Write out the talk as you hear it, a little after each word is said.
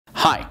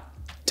Hi,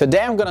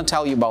 today I'm going to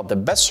tell you about the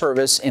best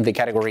service in the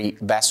category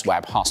Best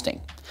Web Hosting.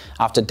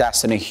 After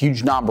testing a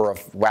huge number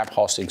of web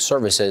hosting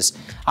services,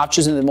 I've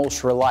chosen the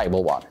most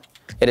reliable one.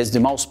 It is the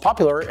most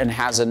popular and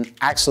has an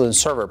excellent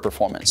server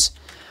performance.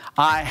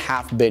 I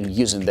have been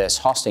using this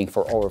hosting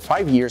for over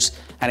 5 years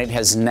and it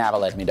has never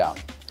let me down.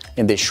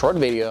 In this short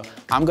video,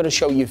 I'm going to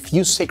show you a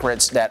few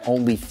secrets that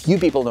only few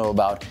people know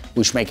about,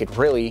 which make it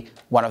really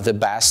one of the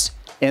best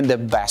in the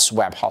best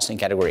web hosting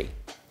category.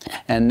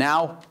 And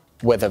now,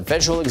 with a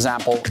visual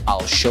example,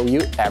 I'll show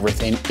you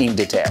everything in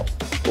detail.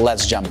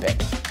 Let's jump in.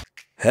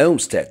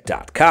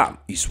 Homestead.com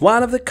is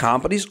one of the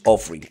companies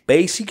offering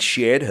basic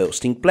shared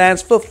hosting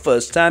plans for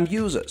first-time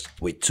users,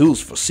 with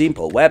tools for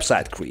simple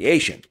website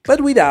creation.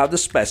 But without the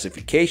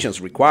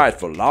specifications required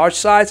for large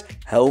sites,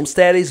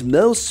 Homestead is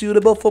most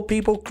suitable for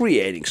people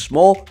creating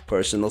small,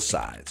 personal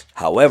sites.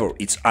 However,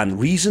 its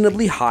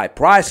unreasonably high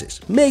prices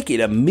make it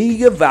a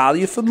meager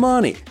value for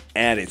money,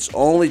 and its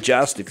only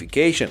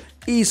justification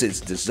is its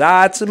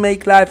desire to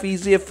make life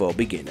easier for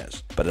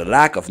beginners. But a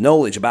lack of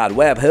knowledge about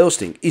web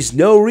hosting is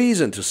no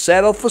reason to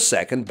settle for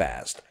second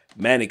best.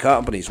 Many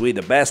companies with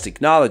the best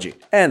technology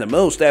and the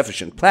most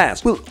efficient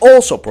plans will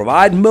also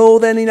provide more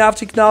than enough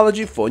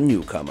technology for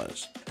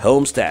newcomers.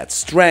 Homestead's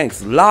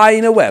strengths lie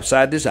in a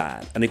website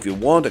design, and if you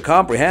want a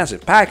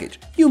comprehensive package,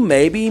 you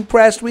may be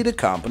impressed with the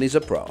company's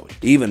approach.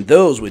 Even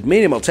those with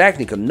minimal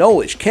technical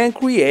knowledge can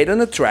create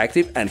an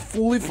attractive and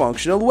fully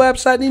functional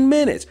website in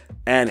minutes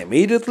and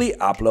immediately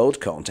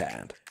upload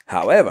content.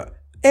 However,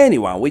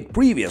 anyone with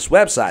previous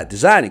website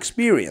design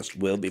experience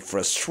will be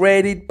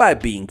frustrated by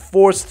being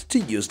forced to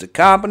use the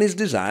company's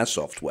design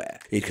software.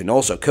 It can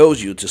also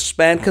cause you to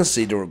spend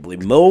considerably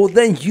more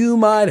than you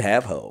might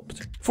have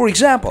hoped. For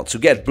example, to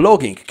get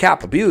blogging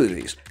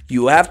capabilities,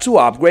 you have to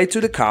upgrade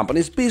to the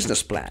company's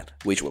business plan,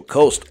 which will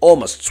cost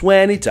almost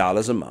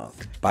 $20 a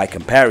month. By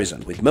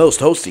comparison with most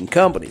hosting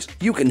companies,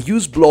 you can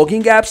use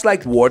blogging apps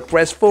like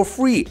WordPress for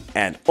free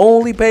and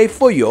only pay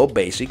for your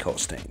basic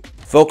hosting.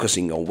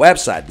 Focusing on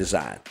website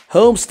design,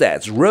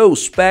 Homestead's raw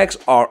specs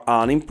are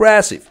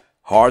unimpressive,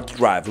 hard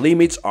drive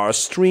limits are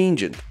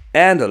stringent,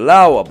 and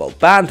allowable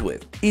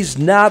bandwidth is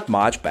not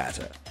much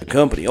better. The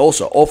company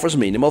also offers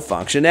minimal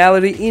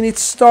functionality in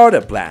its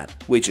starter plan,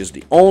 which is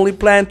the only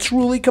plan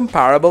truly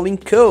comparable in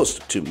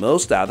cost to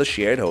most other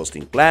shared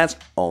hosting plans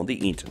on the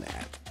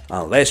internet.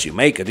 Unless you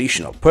make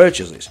additional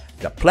purchases,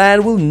 the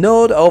plan will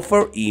not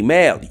offer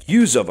email,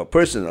 use of a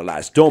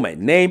personalized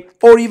domain name,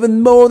 or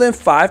even more than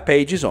 5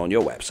 pages on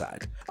your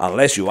website.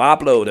 Unless you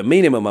upload a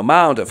minimum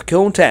amount of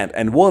content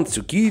and want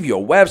to give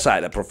your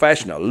website a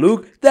professional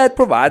look that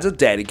provides a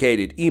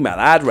dedicated email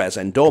address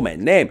and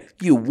domain name,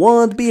 you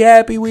won't be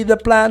happy with the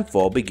plan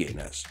for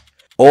beginners.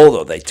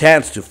 Although they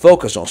tend to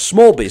focus on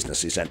small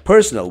businesses and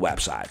personal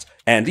websites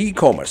and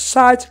e-commerce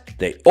sites,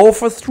 they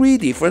offer 3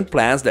 different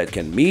plans that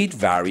can meet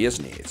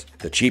various needs.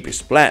 The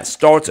cheapest plan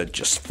starts at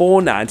just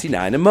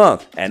 $4.99 a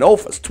month and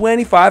offers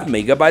 25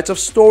 MB of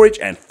storage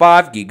and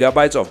 5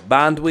 GB of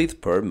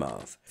bandwidth per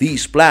month.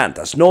 This plan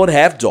does not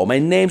have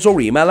domain names or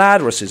email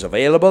addresses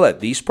available at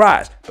this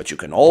price, but you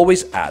can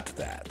always add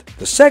that.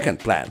 The second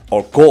plan,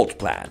 or Gold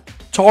plan,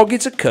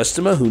 targets a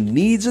customer who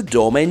needs a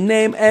domain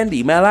name and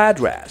email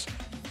address.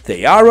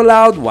 They are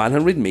allowed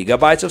 100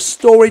 MB of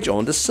storage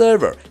on the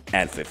server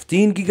and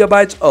 15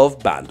 GB of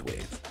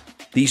bandwidth.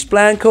 This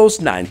plan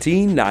costs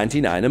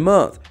 $19.99 a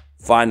month.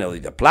 Finally,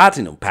 the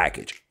Platinum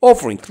package,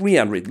 offering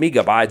 300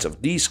 MB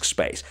of disk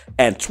space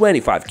and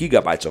 25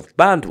 GB of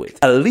bandwidth,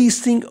 a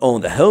listing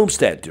on the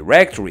Homestead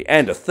directory,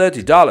 and a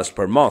 $30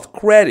 per month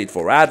credit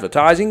for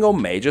advertising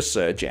on major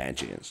search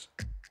engines.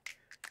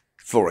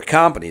 For a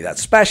company that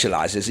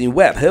specializes in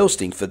web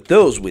hosting for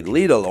those with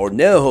little or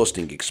no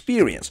hosting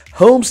experience,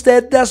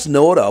 Homestead does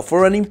not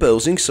offer an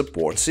imposing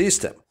support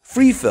system.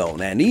 Free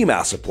phone and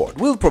email support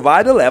will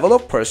provide a level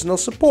of personal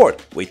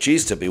support, which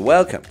is to be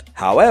welcomed.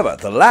 However,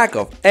 the lack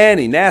of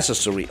any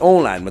necessary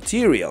online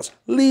materials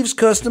leaves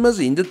customers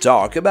in the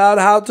dark about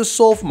how to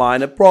solve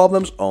minor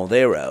problems on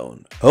their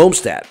own.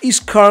 Homestead is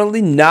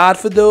currently not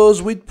for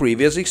those with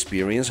previous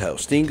experience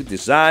hosting,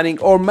 designing,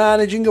 or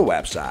managing a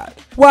website.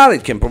 While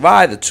it can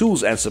provide the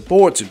tools and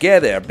support to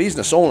get their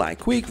business online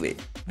quickly,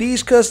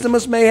 these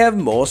customers may have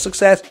more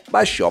success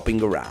by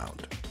shopping around.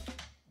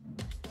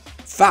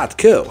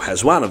 Fatco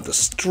has one of the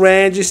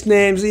strangest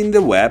names in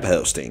the web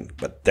hosting,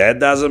 but that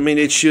doesn't mean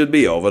it should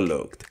be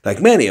overlooked.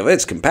 Like many of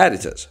its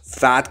competitors,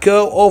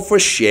 Fatco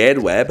offers shared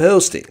web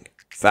hosting.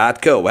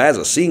 Fatco has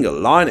a single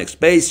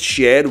Linux-based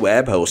shared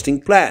web hosting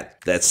plan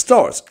that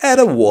starts at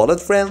a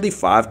wallet-friendly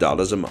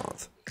 $5 a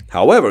month.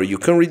 However, you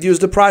can reduce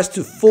the price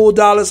to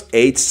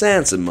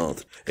 $4.08 a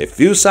month if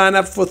you sign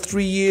up for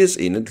 3 years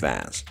in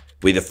advance.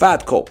 With the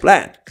Fatco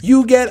plan,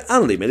 you get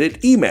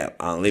unlimited email,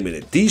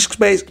 unlimited disk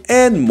space,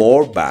 and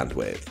more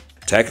bandwidth.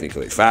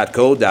 Technically,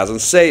 Fatco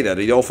doesn't say that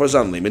it offers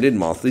unlimited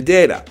monthly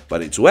data,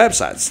 but its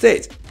website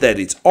states that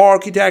its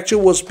architecture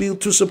was built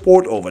to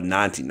support over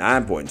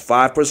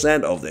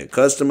 99.5% of their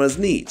customers'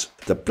 needs.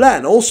 The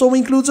plan also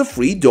includes a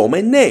free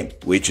domain name,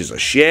 which is a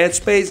shared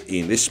space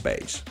in this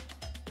space.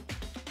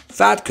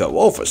 Fatco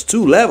offers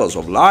two levels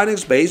of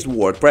Linux-based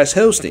WordPress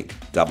hosting,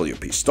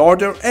 WP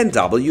Starter and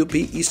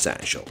WP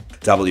Essential.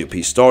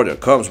 WP Starter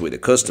comes with a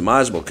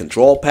customizable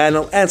control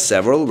panel and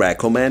several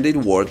recommended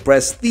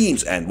WordPress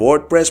themes and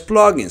WordPress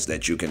plugins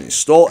that you can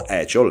install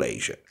at your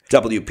leisure.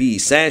 WP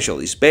Essential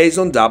is based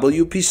on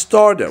WP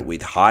Starter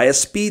with higher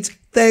speeds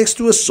thanks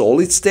to a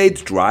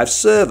solid-state drive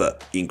server,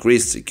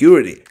 increased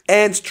security,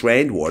 and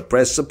trained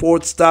WordPress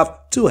support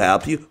staff to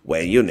help you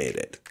when you need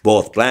it.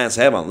 Both plans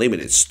have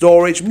unlimited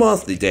storage,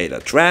 monthly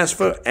data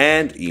transfer,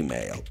 and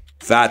email.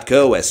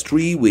 Fatco has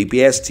 3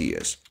 VPS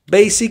tiers: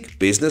 Basic,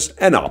 Business,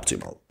 and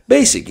Optimal.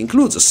 Basic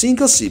includes a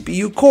single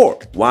CPU core,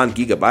 1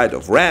 GB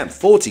of RAM,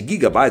 40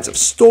 GB of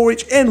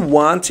storage, and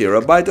 1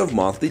 TB of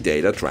monthly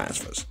data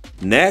transfers.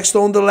 Next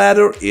on the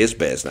ladder is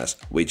Business,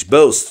 which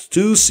boasts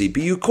 2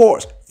 CPU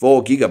cores,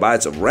 4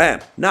 GB of RAM,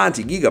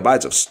 90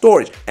 GB of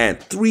storage,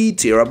 and 3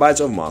 TB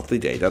of monthly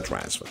data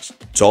transfers.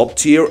 Top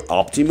tier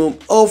Optimum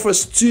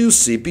offers 2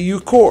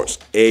 CPU cores,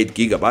 8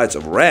 GB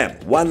of RAM,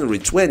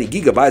 120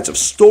 GB of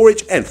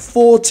storage, and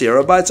 4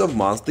 TB of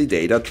monthly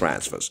data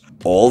transfers.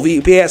 All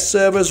VPS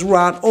servers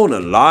run on a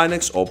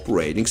Linux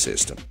operating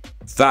system.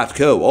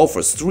 Fatco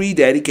offers 3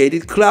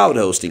 dedicated cloud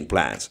hosting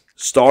plans.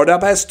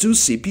 Startup has 2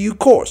 CPU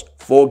cores,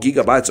 4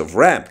 GB of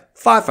RAM,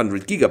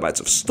 500 GB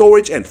of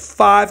storage, and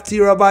 5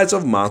 TB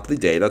of monthly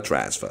data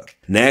transfer.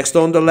 Next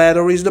on the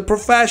ladder is the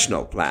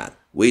Professional plan,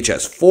 which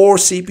has 4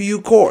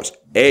 CPU cores,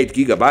 8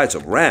 GB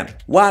of RAM,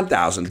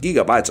 1000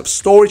 GB of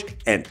storage,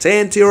 and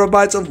 10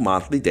 TB of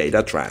monthly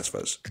data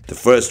transfers. The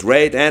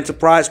first-rate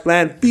Enterprise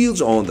plan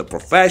builds on the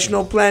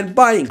Professional plan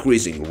by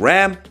increasing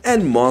RAM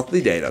and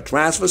monthly data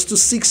transfers to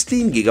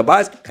 16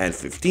 GB and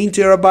 15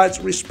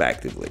 TB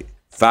respectively.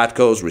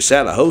 Fatco's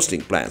reseller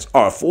hosting plans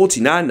are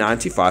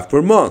 $49.95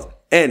 per month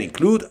and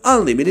include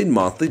unlimited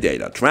monthly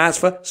data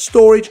transfer,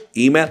 storage,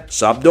 email,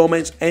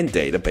 subdomains, and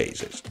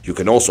databases. You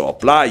can also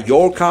apply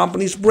your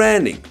company's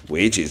branding,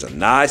 which is a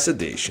nice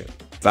addition.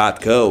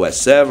 Fatco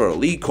has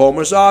several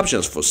e-commerce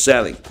options for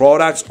selling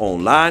products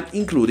online,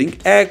 including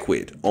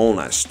Ecwid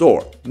online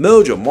store,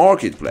 Mojo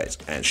Marketplace,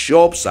 and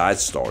Shopsite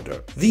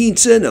Starter. The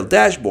internal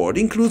dashboard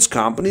includes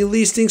company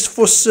listings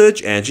for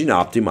search engine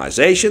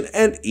optimization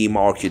and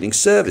e-marketing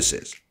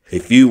services.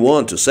 If you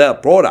want to sell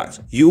products,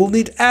 you'll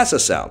need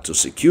SSL to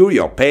secure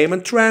your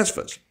payment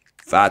transfers.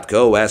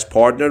 Fatco has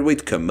partnered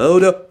with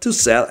Comodo to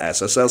sell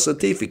SSL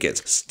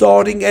certificates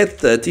starting at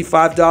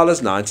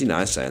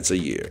 $35.99 a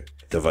year.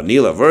 The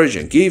vanilla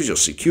version gives you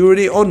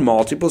security on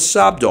multiple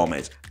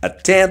subdomains, a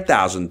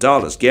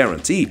 $10,000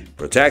 guarantee,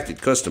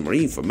 protected customer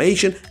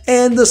information,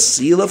 and the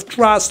Seal of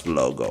Trust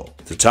logo.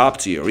 The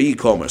top-tier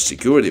e-commerce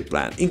security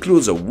plan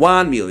includes a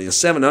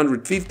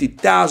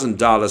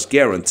 $1,750,000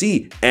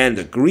 guarantee and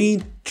a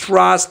green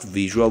Trust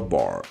visual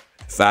bar.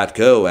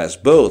 Fatco has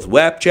both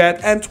web chat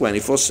and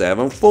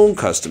 24/7 phone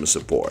customer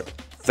support.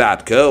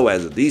 Fatco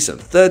has a decent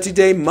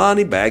 30-day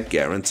money-back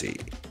guarantee.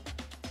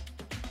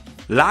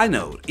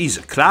 Linode is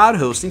a cloud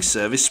hosting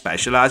service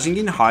specializing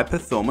in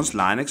high-performance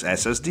Linux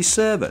SSD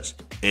servers.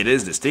 It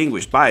is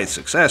distinguished by its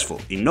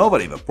successful,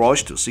 innovative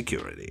approach to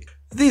security.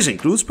 This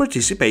includes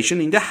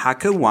participation in the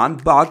HackerOne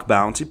bug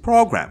bounty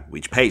program,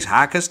 which pays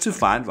hackers to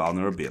find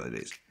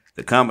vulnerabilities.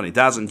 The company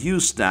doesn't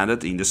use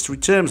standard industry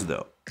terms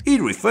though.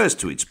 It refers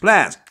to its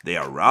plans. They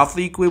are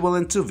roughly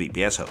equivalent to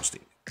VPS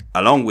hosting.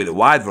 Along with a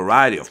wide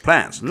variety of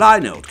plans,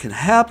 Linode can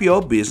help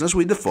your business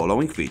with the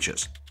following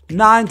features: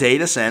 9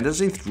 data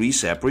centers in 3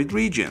 separate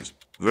regions,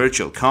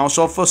 virtual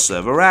console for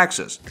server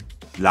access,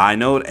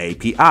 Linode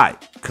API,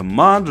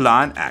 command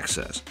line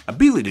access,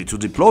 ability to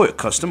deploy a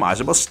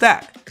customizable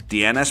stack,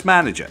 DNS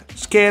manager,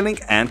 scaling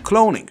and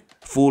cloning,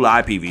 full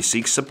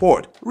IPv6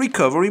 support,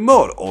 recovery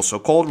mode, also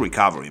called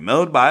recovery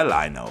mode by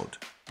Linode.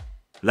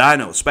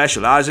 Linode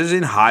specializes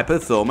in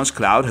high-performance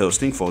cloud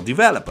hosting for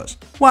developers.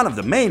 One of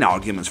the main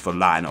arguments for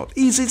Linode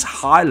is its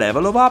high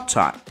level of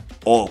uptime.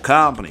 All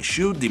companies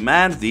should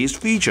demand this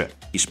feature,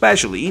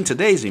 especially in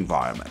today's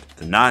environment.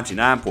 The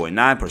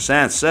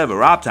 99.9%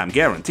 server uptime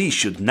guarantee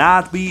should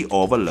not be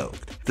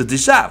overlooked. The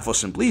desire for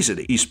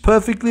simplicity is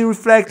perfectly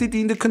reflected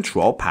in the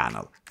control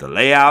panel. The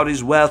layout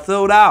is well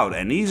thought out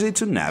and easy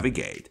to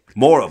navigate.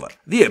 Moreover,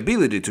 the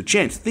ability to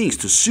change things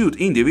to suit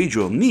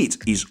individual needs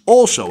is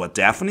also a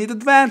definite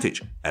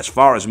advantage. As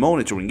far as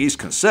monitoring is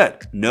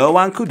concerned, no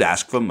one could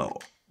ask for more.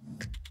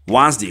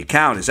 Once the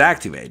account is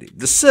activated,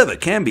 the server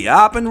can be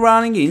up and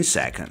running in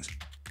seconds.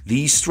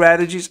 These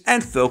strategies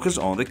and focus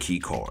on the key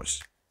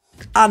cores.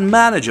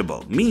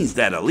 Unmanageable means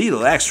that a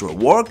little extra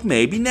work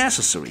may be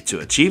necessary to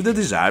achieve the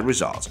desired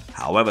results.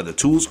 However, the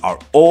tools are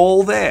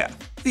all there.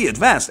 The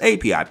advanced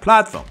API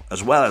platform,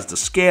 as well as the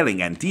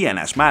scaling and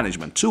DNS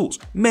management tools,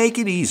 make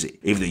it easy.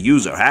 If the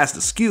user has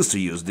the skills to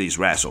use these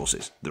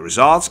resources, the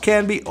results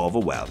can be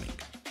overwhelming.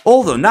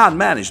 Although not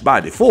managed by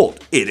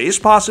default, it is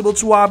possible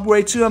to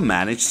upgrade to a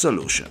managed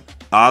solution.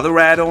 Other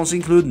add-ons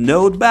include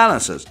Node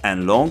Balancers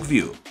and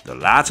Longview. The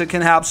latter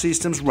can help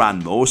systems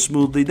run more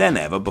smoothly than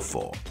ever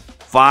before.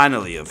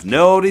 Finally, of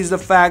note is the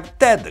fact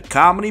that the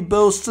company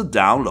boasts a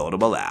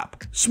downloadable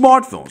app.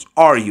 Smartphones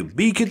are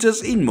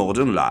ubiquitous in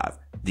modern life.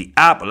 The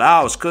app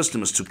allows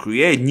customers to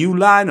create new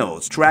line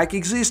notes, track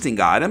existing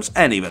items,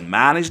 and even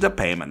manage the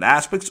payment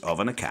aspects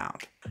of an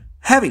account.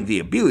 Having the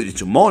ability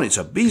to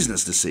monitor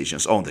business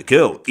decisions on the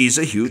go is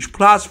a huge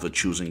plus for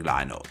choosing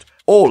Linode.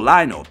 All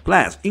Linode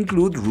plans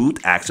include root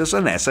access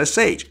and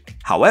SSH.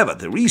 However,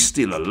 there is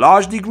still a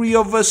large degree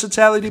of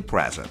versatility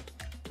present.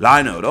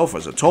 Linode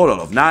offers a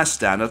total of 9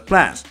 standard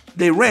plans.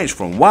 They range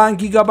from 1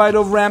 GB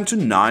of RAM to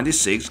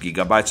 96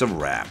 GB of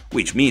RAM,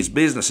 which means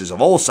businesses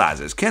of all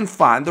sizes can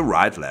find the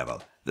right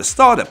level. The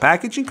starter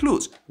package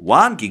includes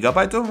 1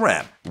 GB of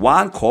RAM,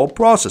 1 core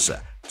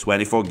processor,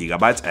 24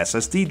 GB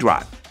SSD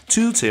drive,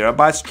 2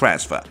 TB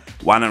transfer,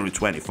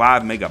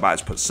 125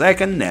 MB per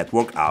second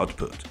network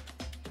output.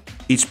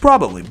 It's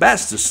probably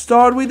best to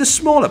start with the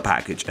smaller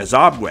package, as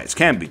upgrades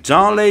can be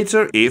done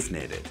later if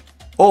needed.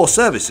 All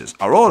services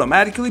are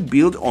automatically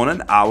billed on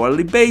an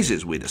hourly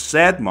basis with a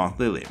set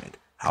monthly limit.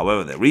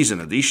 However, there is an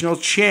additional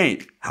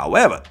charge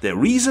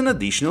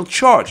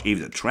if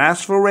the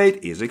transfer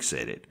rate is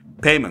exceeded.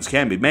 Payments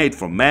can be made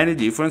from many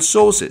different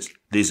sources.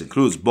 This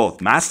includes both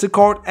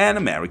MasterCard and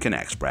American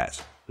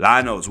Express.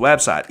 Linode's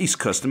website is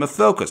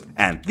customer-focused,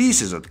 and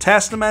this is a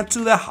testament to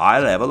the high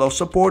level of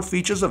support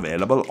features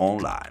available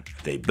online.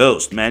 They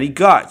boast many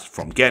guides,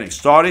 from getting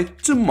started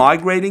to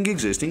migrating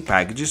existing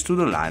packages to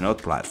the Linode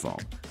platform.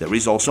 There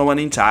is also an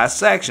entire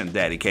section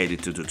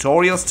dedicated to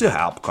tutorials to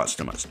help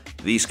customers.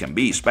 These can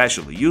be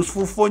especially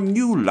useful for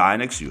new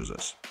Linux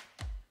users.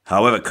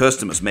 However,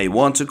 customers may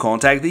want to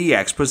contact the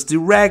experts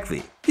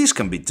directly. This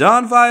can be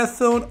done via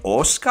phone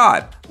or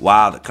Skype,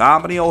 while the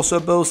company also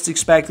boasts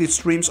expected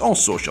streams on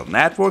social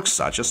networks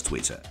such as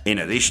Twitter. In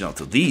addition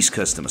to these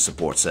customer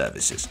support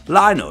services,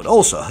 Linode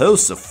also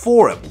hosts a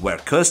forum where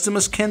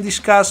customers can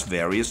discuss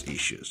various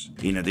issues.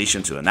 In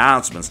addition to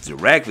announcements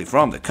directly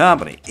from the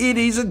company, it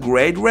is a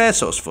great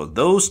resource for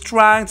those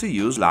trying to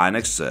use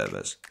Linux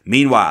servers.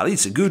 Meanwhile,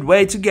 it's a good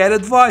way to get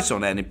advice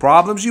on any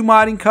problems you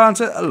might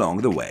encounter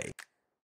along the way.